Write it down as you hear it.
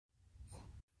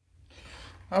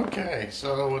Okay,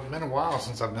 so it's been a while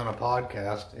since I've done a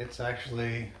podcast. It's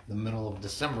actually the middle of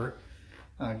December,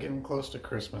 getting close to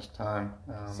Christmas time.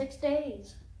 6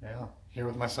 days. Yeah, here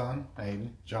with my son, Aiden,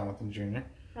 Jonathan Jr.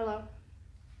 Hello.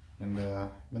 And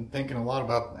been thinking a lot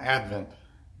about Advent,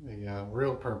 the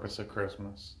real purpose of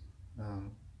Christmas.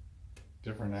 Um,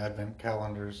 Different Advent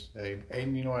calendars.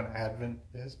 Aiden, you know what Advent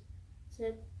is? Is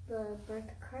it the birth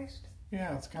of Christ?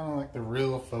 Yeah, it's kind of like the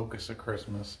real focus of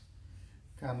Christmas.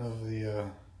 Kind of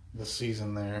the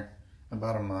season there,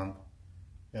 about a month.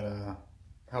 It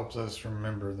helps us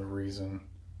remember the reason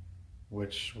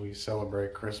which we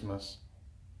celebrate Christmas.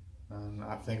 And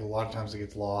I think a lot of times it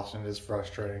gets lost and it is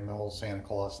frustrating. The whole Santa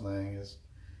Claus thing is,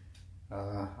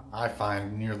 I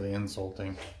find nearly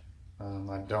insulting.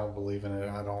 I don't believe in it.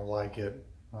 I don't like it.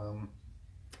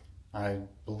 I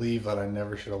believe that I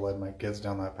never should have led my kids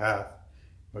down that path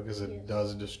because it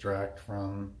does distract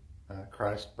from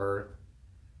Christ's birth.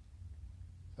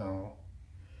 So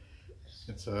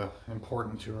it's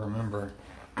important to remember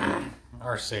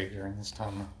our Savior in this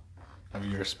time of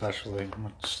year, especially.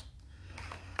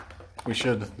 We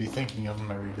should be thinking of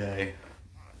Him every day,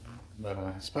 but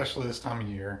especially this time of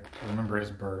year, remember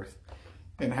His birth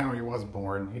and how He was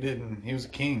born. He was a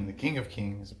king, the King of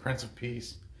Kings, the Prince of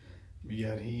Peace, but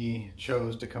yet He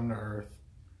chose to come to earth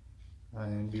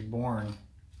and be born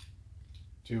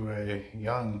to a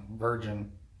young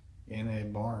virgin in a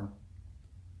barn.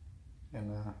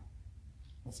 And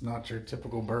it's not your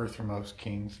typical birth for most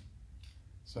kings.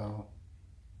 So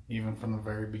even from the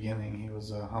very beginning, He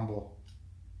was humble.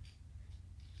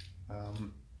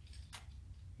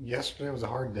 Yesterday was a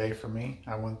hard day for me.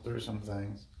 I went through some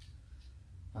things.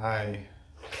 I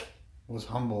was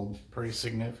humbled pretty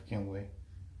significantly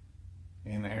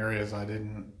in areas I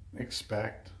didn't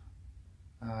expect.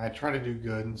 I try to do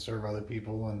good and serve other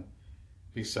people and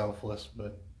be selfless,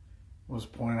 but it was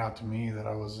pointed out to me that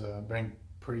I was being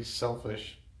pretty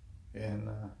selfish in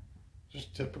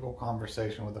just typical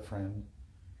conversation with a friend,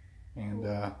 and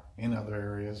in other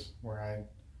areas where I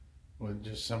would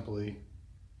just simply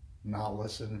not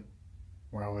listen,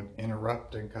 where I would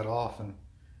interrupt and cut off, and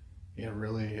it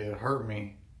hurt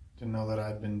me to know that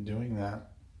I'd been doing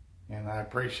that, and I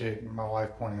appreciate my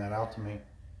wife pointing that out to me,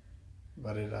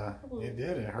 but it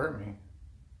hurt me.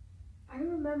 I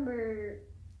remember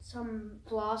some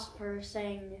philosopher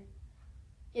saying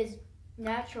it's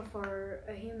natural for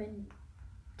a human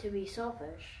to be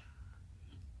selfish.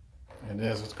 It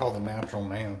is. It's called the natural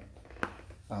man.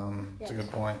 It's a good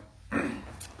point.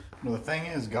 Well, the thing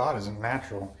is, God isn't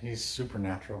natural. He's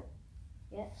supernatural.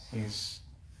 Yes.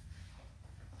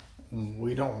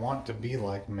 We don't want to be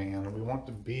like man. We want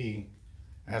to be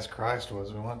as Christ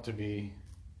was. We want to be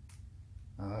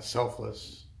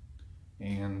selfless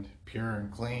and pure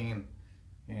and clean.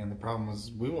 And the problem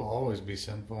is we will always be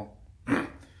sinful.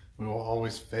 We will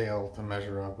always fail to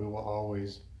measure up. We will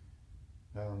always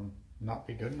not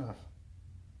be good enough.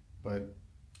 But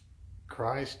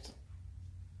Christ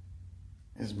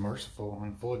is merciful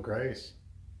and full of grace.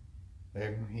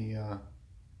 And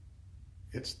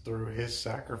it's through His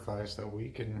sacrifice that we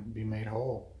can be made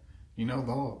whole. You know,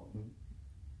 though,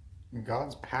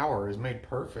 God's power is made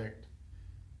perfect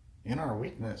in our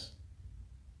weakness.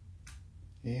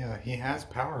 He has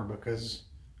power because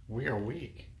we are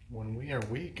weak. When we are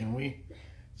weak and we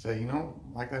say,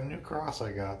 like that new cross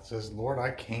I got says, Lord,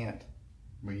 I can't,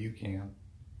 but you can.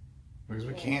 Because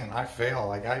we can't. I fail.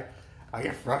 Like I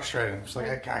get frustrated. I'm just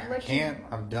like I can't.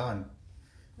 I'm done.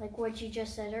 Like what you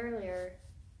just said earlier.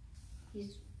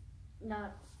 He's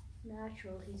not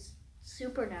natural. He's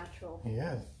supernatural. He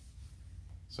is.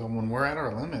 So when we're at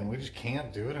our limit, we just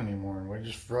can't do it anymore, and we're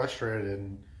just frustrated,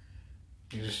 and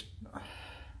you just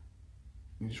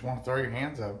want to throw your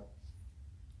hands up.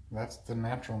 That's the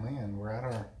natural man. We're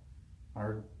at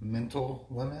our mental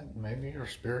limit, maybe our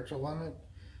spiritual limit,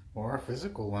 or our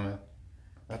physical limit.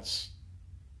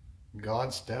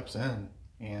 God steps in,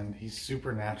 and He's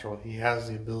supernatural. He has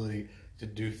the ability to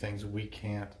do things we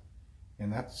can't.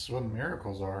 And that's what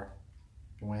miracles are.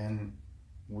 When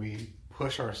we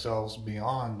push ourselves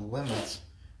beyond the limits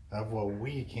of what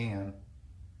we can,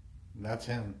 that's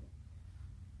Him.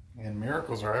 And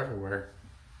miracles are everywhere.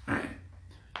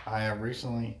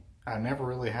 I never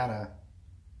really had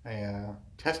a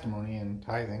testimony in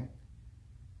tithing.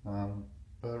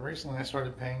 But recently I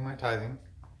started paying my tithing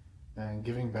and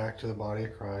giving back to the body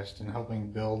of Christ and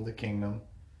helping build the kingdom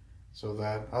so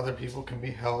that other people can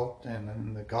be helped and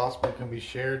then the gospel can be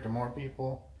shared to more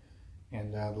people.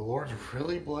 And the Lord's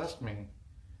really blessed me.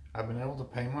 I've been able to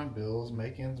pay my bills,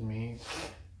 make ends meet,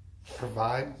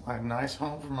 provide a nice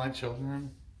home for my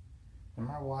children and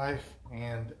my wife,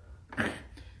 and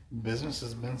business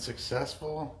has been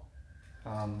successful.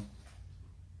 Um,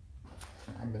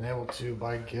 I've been able to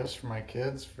buy gifts for my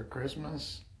kids for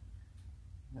Christmas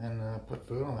and put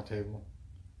food on the table.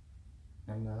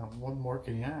 And what more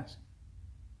can you ask?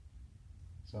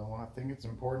 So I think it's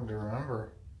important to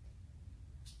remember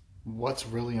what's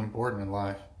really important in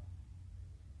life.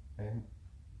 And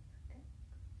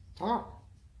talk.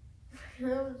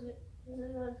 That was what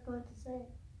I was going to say.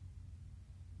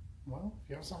 Well, if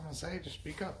you have something to say, just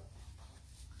speak up.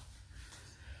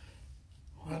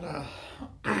 But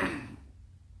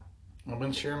I've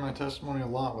been sharing my testimony a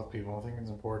lot with people. I think it's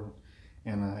important.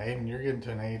 And Aiden, you're getting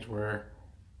to an age where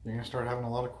you're gonna start having a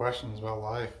lot of questions about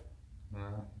life.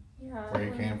 Yeah. Where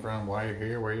you came from, why you're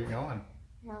here, where you're going.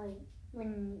 Yeah, like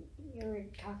when you were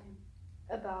talking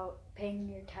about paying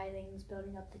your tithings,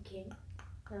 building up the king,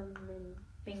 and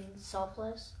being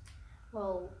selfless.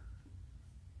 Well,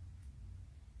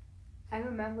 I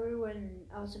remember when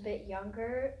I was a bit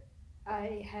younger,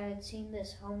 I had seen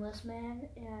this homeless man,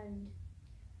 and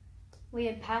we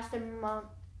had passed him. My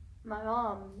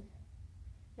mom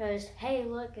goes, "Hey,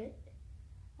 look!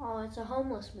 It's a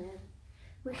homeless man.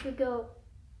 We should go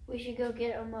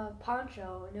get him a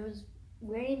poncho." And it was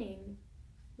raining.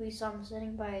 We saw him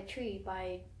sitting by a tree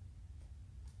by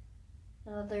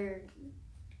another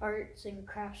arts and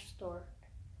crafts store.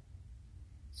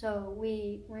 So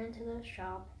we went into the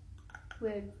shop. We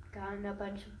had gotten a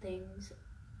bunch of things,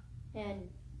 and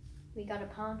we got a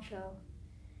poncho.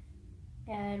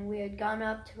 And we had gone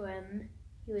up to him.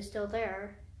 He was still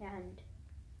there, and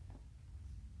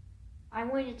I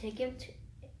wanted to give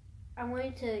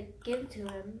to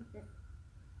him,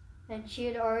 and she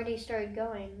had already started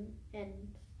going,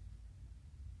 and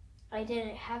I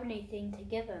didn't have anything to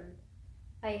give him.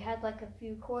 I had like a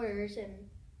few quarters, and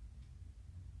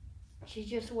she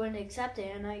just wouldn't accept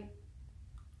it, and I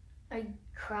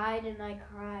cried and I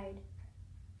cried,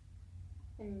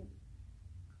 and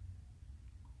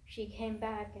she came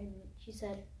back and she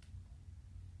said,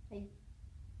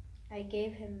 I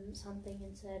gave him something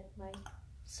and said, "My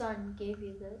son gave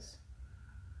you this."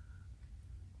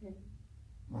 And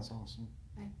That's awesome.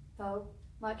 I felt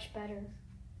much better.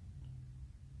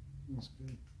 That's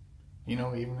good. You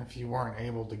know, even if you weren't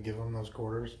able to give them those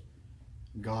quarters,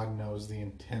 God knows the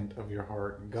intent of your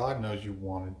heart. God knows you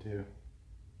wanted to.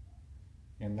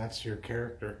 And that's your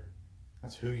character.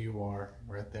 That's who you are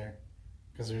right there.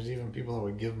 Because there's even people that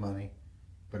would give money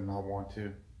but not want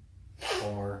to.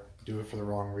 Or do it for the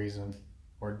wrong reason.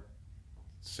 Or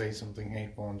say something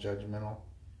hateful and judgmental.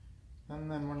 And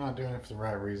then we're not doing it for the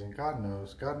right reason. God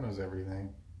knows. God knows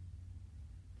everything.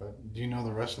 But do you know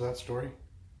the rest of that story?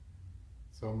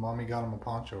 So mommy got him a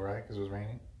poncho, right? Because it was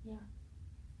raining? Yeah.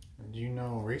 And do you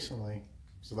know recently,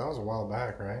 so that was a while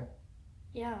back, right?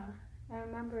 Yeah. I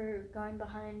remember going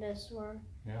behind a store.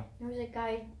 Yeah. There was a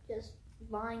guy just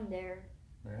lying there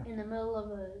in the middle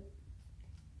of a,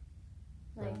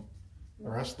 the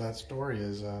rest of that story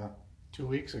is 2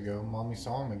 weeks ago, mommy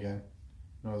saw him again.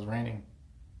 And it was raining.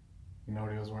 You know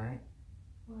what he was wearing?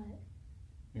 What?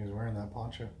 He was wearing that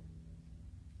poncho.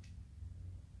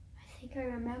 I think I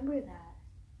remember that.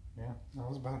 Yeah, that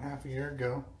was about half a year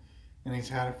ago. And he's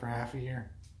had it for half a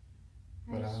year.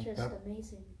 That's just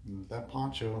amazing. That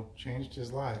poncho changed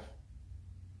his life.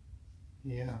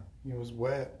 Yeah, he was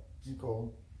wet and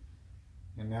cold.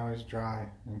 And now he's dry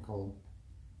and cold.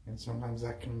 And sometimes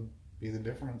that can be the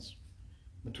difference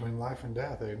between life and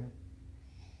death, Aiden.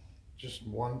 Just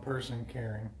one person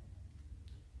caring.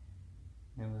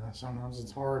 And sometimes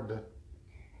it's hard to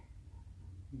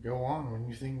go on when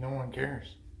you think no one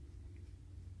cares.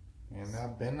 And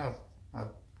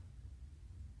I've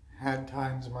had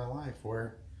times in my life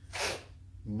where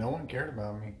no one cared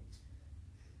about me.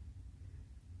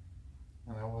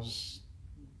 And I was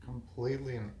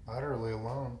completely and utterly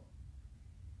alone.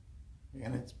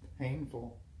 And it's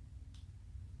painful.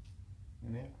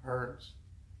 And it hurts.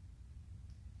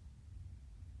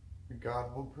 But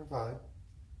God will provide.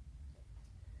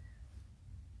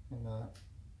 And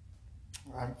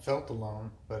I felt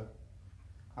alone, but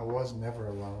I was never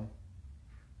alone.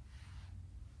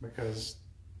 Because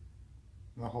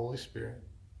the Holy Spirit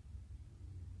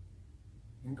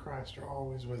and Christ are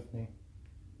always with me.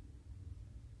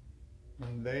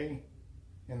 And they,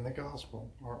 in the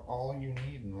gospel, are all you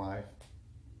need in life.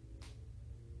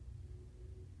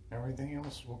 Everything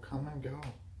else will come and go.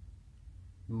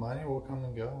 Money will come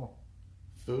and go.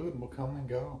 Food will come and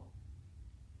go.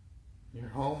 Your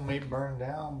home may burn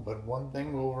down, but one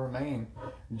thing will remain.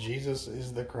 Jesus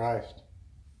is the Christ.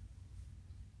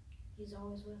 He's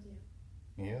always with you.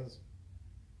 He is.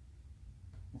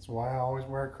 That's why I always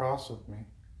wear a cross with me.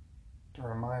 To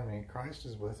remind me, Christ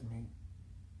is with me.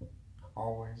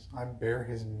 always. I bear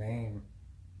his name.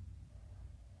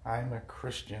 I'm a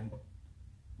Christian.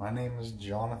 My name is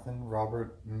Jonathan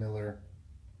Robert Miller,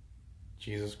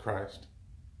 Jesus Christ.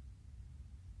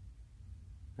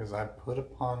 Because I put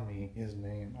upon me his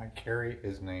name. I carry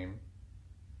his name.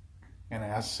 And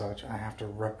as such, I have to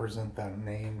represent that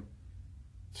name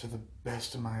to the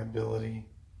best of my ability.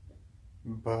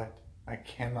 But I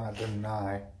cannot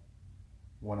deny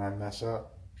when I mess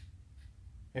up.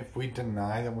 If we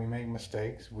deny that we make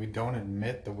mistakes, we don't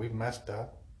admit that we've messed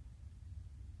up,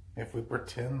 if we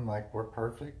pretend like we're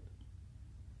perfect,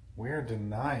 we are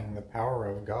denying the power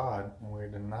of God, and we're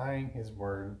denying his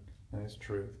word and his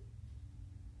truth.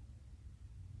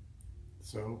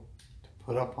 So, to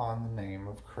put upon the name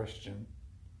of Christian,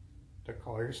 to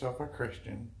call yourself a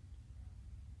Christian,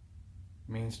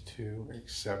 means to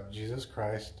accept Jesus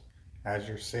Christ as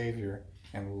your Savior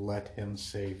and let him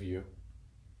save you.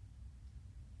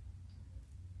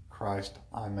 Christ,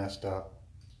 I messed up.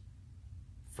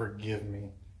 Forgive me.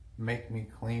 Make me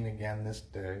clean again this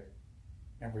day.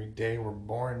 Every day we're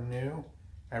born new.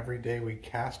 Every day we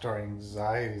cast our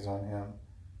anxieties on him.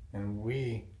 And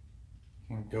we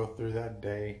can go through that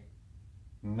day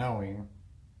knowing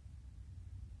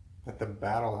that the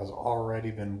battle has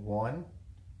already been won.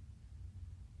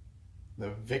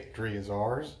 The victory is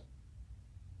ours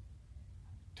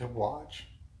to watch.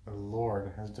 The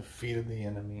Lord has defeated the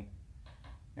enemy,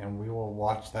 and we will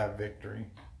watch that victory.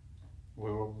 We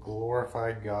will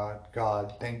glorify God.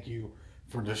 God, thank you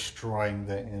for destroying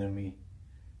the enemy,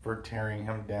 for tearing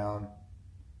him down,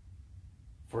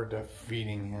 for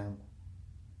defeating him.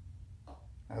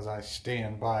 As I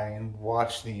stand by and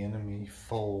watch the enemy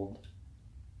fold,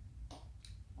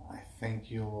 I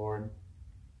thank you, Lord,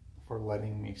 for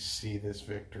letting me see this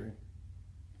victory.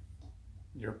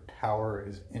 Your power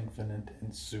is infinite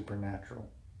and supernatural.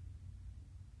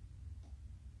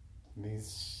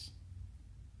 These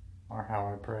are how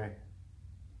I pray.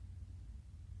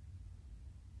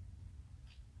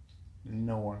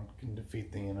 No one can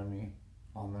defeat the enemy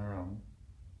on their own.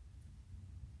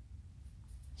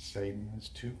 Satan is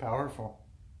too powerful,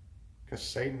 because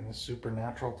Satan is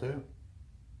supernatural too.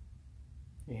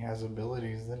 He has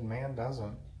abilities that man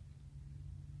doesn't.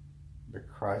 But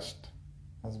Christ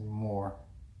has more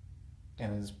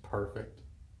and is perfect.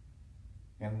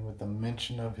 And with the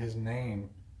mention of his name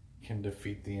can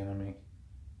defeat the enemy.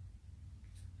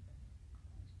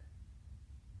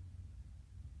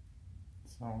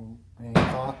 So, any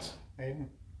thoughts, Aiden?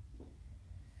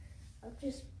 I've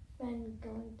just been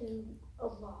going through a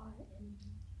lot, and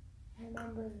I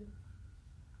remember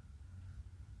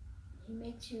he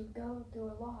makes you go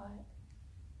through a lot,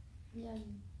 and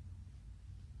then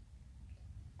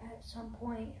at some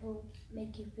point he'll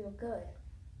make you feel good.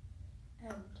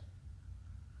 And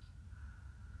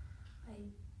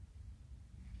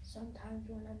sometimes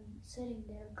when I'm sitting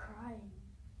there crying,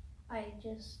 I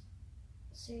just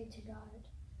say to God,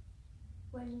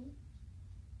 when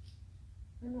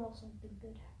will something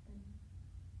good happen?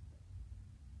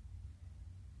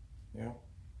 Yeah,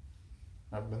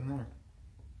 I've been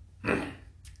there.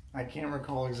 I can't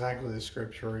recall exactly the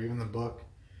scripture or even the book,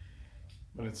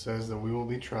 but it says that we will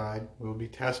be tried, we will be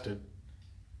tested.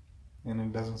 And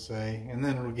it doesn't say, and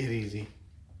then it'll get easy.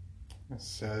 It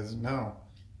says, no.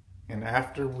 And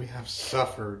after we have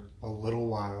suffered a little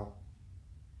while.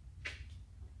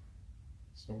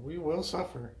 So we will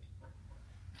suffer.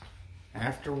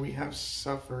 After we have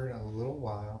suffered a little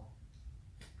while,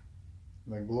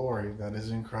 the glory that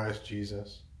is in Christ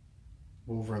Jesus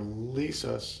will release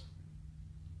us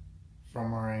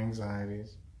from our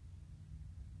anxieties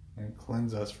and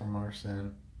cleanse us from our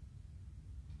sin.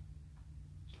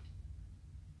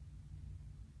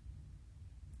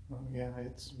 Well, yeah,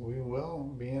 we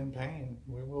will be in pain.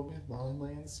 We will be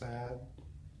lonely and sad.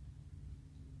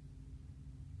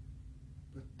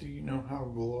 But do you know how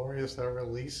glorious that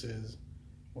release is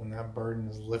when that burden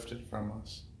is lifted from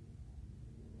us?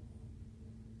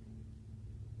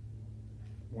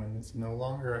 When it's no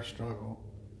longer a struggle.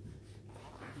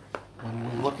 When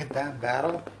we look at that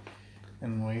battle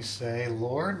and we say,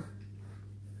 Lord,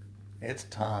 it's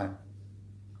time.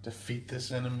 Defeat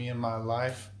this enemy in my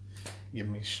life. Give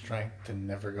me strength to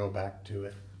never go back to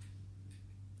it.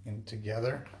 And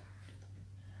together,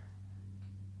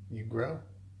 you grow.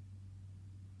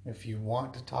 If you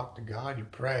want to talk to God, you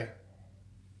pray.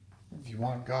 If you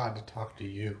want God to talk to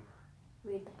you,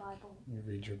 read the Bible. You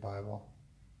read your Bible.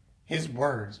 His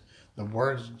words, the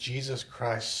words Jesus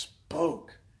Christ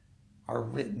spoke, are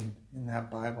written in that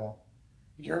Bible.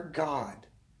 Your God,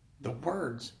 the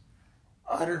words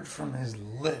uttered from his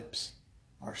lips,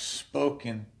 are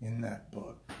spoken in that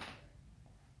book.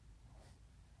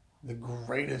 The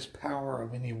greatest power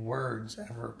of any words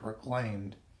ever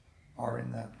proclaimed are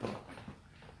in that book.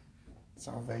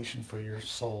 Salvation for your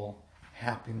soul,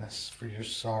 happiness for your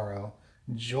sorrow,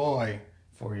 joy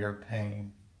for your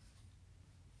pain.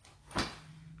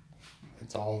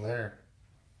 It's all there.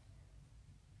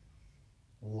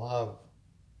 Love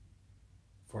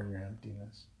for your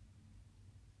emptiness.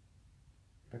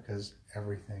 Because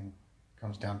everything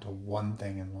comes down to one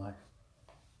thing in life.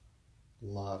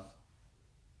 Love.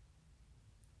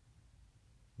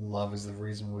 Love is the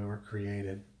reason we were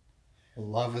created.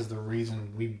 Love is the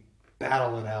reason we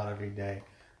battle it out every day.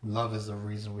 Love is the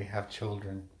reason we have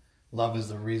children. Love is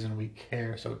the reason we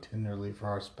care so tenderly for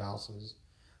our spouses.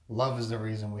 Love is the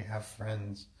reason we have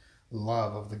friends.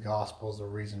 Love of the gospel is the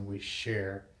reason we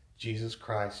share Jesus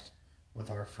Christ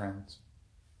with our friends.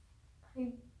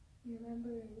 I remember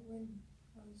when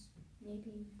I was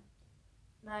maybe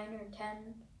 9 or 10. I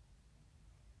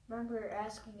remember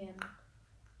asking him.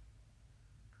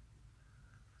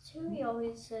 So he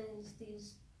always says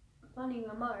these funny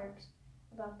remarks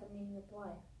about the meaning of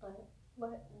life, but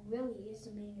what really is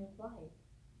the meaning of life?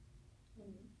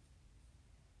 And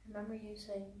I remember you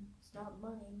saying it's not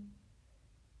money.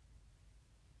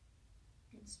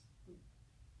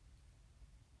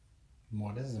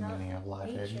 What is the meaning of life,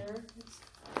 Aiden? Nature.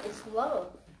 It's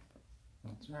love.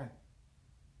 That's right.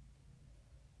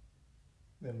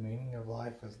 The meaning of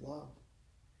life is love.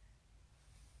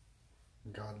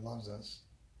 God loves us.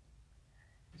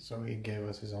 So he gave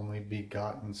us his only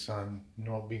begotten Son. You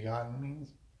know what begotten means?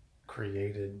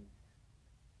 Created.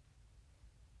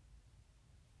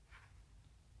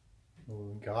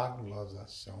 God loves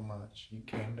us so much. He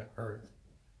came to earth.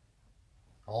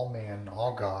 All man,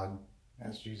 all God,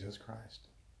 as Jesus Christ.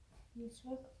 He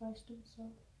sacrificed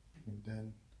himself. He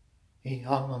did. He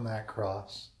hung on that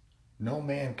cross. No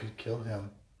man could kill him.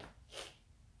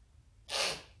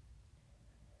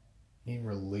 He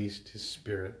released his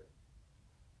spirit.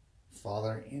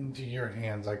 Father, into your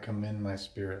hands I commend my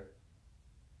spirit.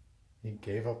 He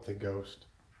gave up the ghost.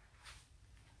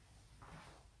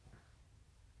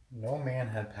 No man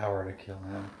had power to kill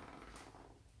him.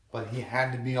 But he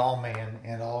had to be all man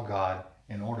and all God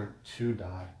in order to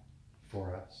die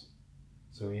for us.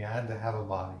 So he had to have a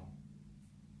body.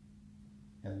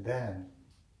 And then,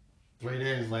 3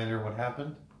 days later, what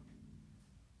happened?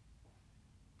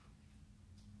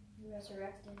 He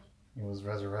resurrected. He was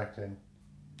resurrected.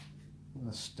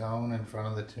 The stone in front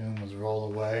of the tomb was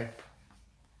rolled away,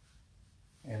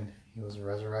 and he was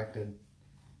resurrected.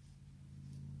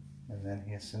 And then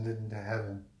he ascended into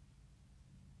heaven.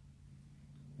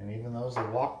 And even those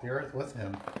that walked the earth with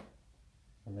him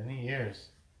for many years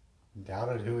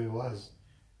doubted who he was.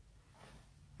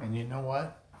 And you know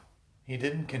what? He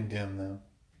didn't condemn them.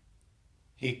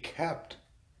 He kept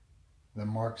the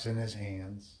marks in his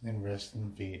hands and wrists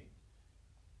and feet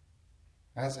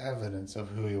as evidence of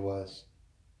who he was.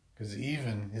 Because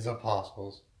even his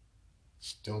apostles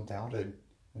still doubted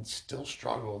and still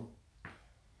struggled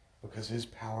because his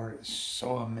power is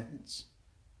so immense,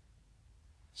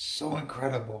 so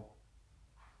incredible,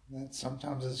 that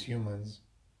sometimes as humans,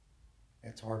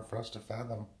 it's hard for us to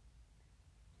fathom.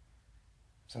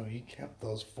 So he kept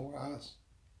those for us.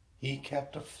 He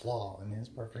kept a flaw in his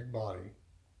perfect body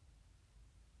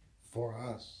for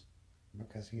us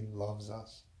because he loves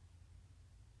us.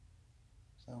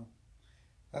 So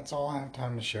that's all I have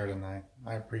time to share tonight.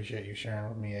 I appreciate you sharing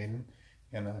with me, Aiden,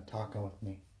 and talking with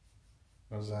me.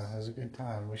 It was a good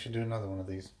time. We should do another one of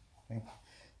these. Okay?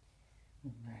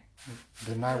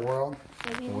 Good night, world.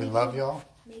 We love y'all.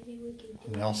 Maybe we could do.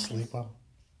 And y'all sleep well.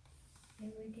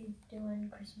 Maybe we could do on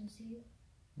Christmas Eve.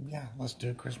 Yeah, let's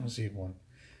do a Christmas Eve one.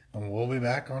 And we'll be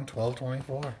back on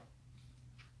 12/24.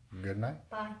 Good night.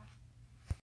 Bye.